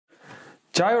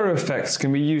Gyro effects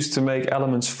can be used to make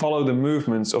elements follow the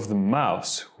movements of the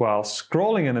mouse, while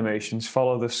scrolling animations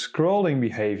follow the scrolling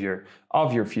behavior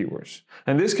of your viewers.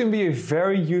 And this can be a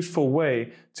very useful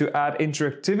way to add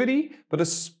interactivity, but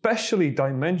especially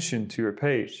dimension to your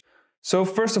page. So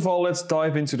first of all, let's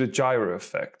dive into the gyro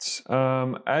effects.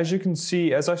 As you can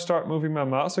see, as I start moving my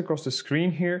mouse across the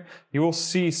screen here, you will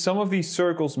see some of these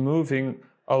circles moving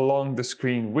along the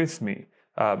screen with me.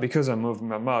 Because I'm moving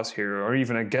my mouse here, or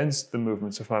even against the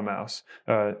movements of my mouse,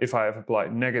 if I have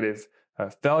applied negative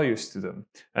values to them.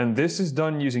 And this is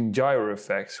done using gyro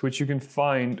effects, which you can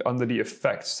find under the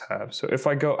Effects tab. So if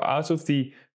I go out of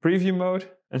the preview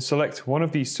mode and select one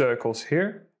of these circles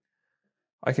here,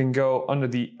 I can go under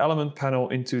the Element panel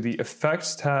into the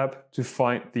Effects tab to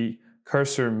find the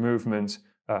cursor movement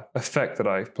effect that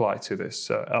I apply to this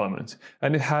element.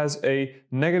 And it has a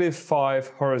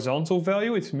 -5 horizontal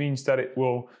value. It means that it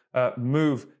will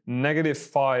move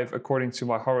 -5 according to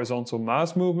my horizontal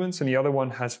mouse movements, and the other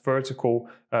one has vertical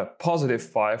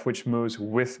 +5, which moves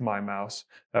with my mouse,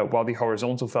 while the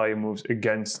horizontal value moves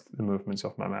against the movements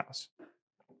of my mouse.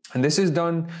 And this is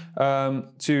done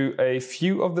to a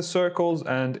few of the circles,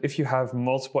 and if you have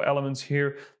multiple elements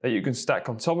here that you can stack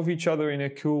on top of each other in a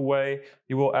cool way,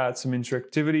 you will add some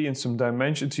interactivity and some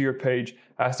dimension to your page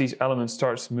as these elements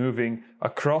start moving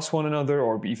across one another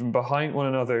or even behind one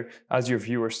another as your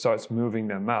viewer starts moving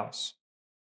their mouse.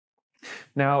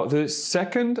 Now, the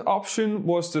second option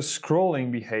was the scrolling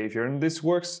behavior, and this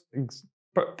works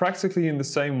practically in the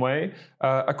same way,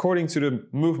 according to the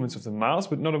movements of the mouse,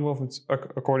 but not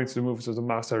according to the movements of the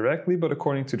mouse directly, but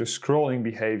according to the scrolling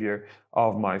behavior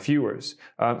of my viewers.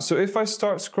 So if I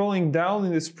start scrolling down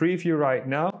in this preview right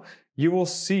now, you will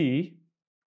see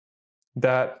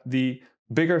that the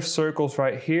bigger circles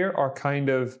right here are kind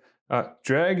of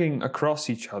dragging across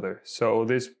each other. So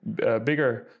this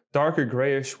bigger, darker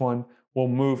grayish one will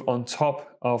move on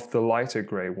top of the lighter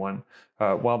gray one,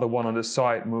 while the one on the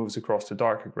side moves across the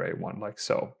darker gray one, like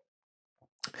so.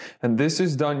 And this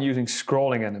is done using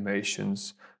scrolling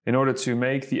animations in order to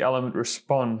make the element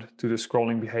respond to the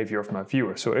scrolling behavior of my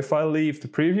viewer. So if I leave the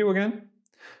preview again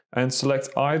and select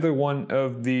either one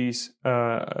of these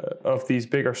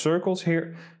bigger circles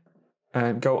here,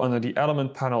 and go under the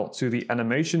Element panel to the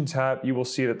Animation tab, you will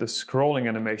see that the scrolling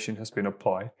animation has been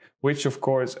applied, which of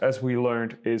course, as we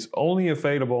learned, is only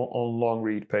available on long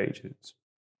read pages.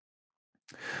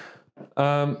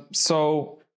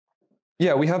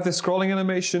 Yeah, we have this scrolling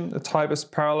animation. The type is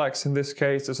parallax in this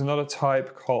case. There's another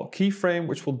type called keyframe,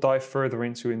 which we'll dive further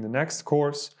into in the next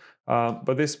course.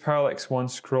 But this parallax one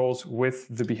scrolls with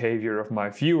the behavior of my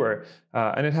viewer,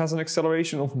 and it has an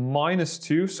acceleration of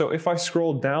 -2. So if I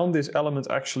scroll down, this element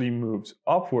actually moves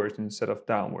upwards instead of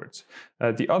downwards.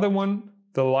 The other one,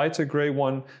 the lighter gray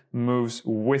one, moves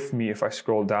with me if I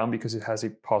scroll down because it has a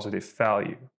positive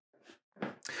value.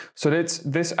 So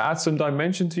this adds some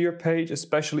dimension to your page,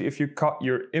 especially if you cut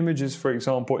your images, for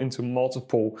example, into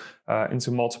multiple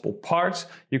parts.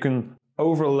 You can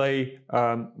overlay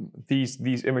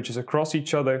these images across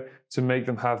each other to make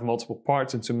them have multiple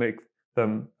parts and to make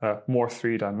them more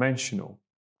three-dimensional.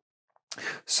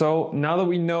 So now that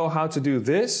we know how to do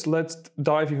this, let's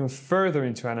dive even further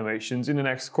into animations in the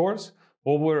next course,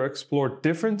 where we'll explore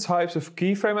different types of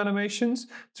keyframe animations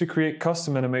to create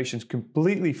custom animations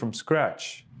completely from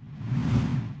scratch.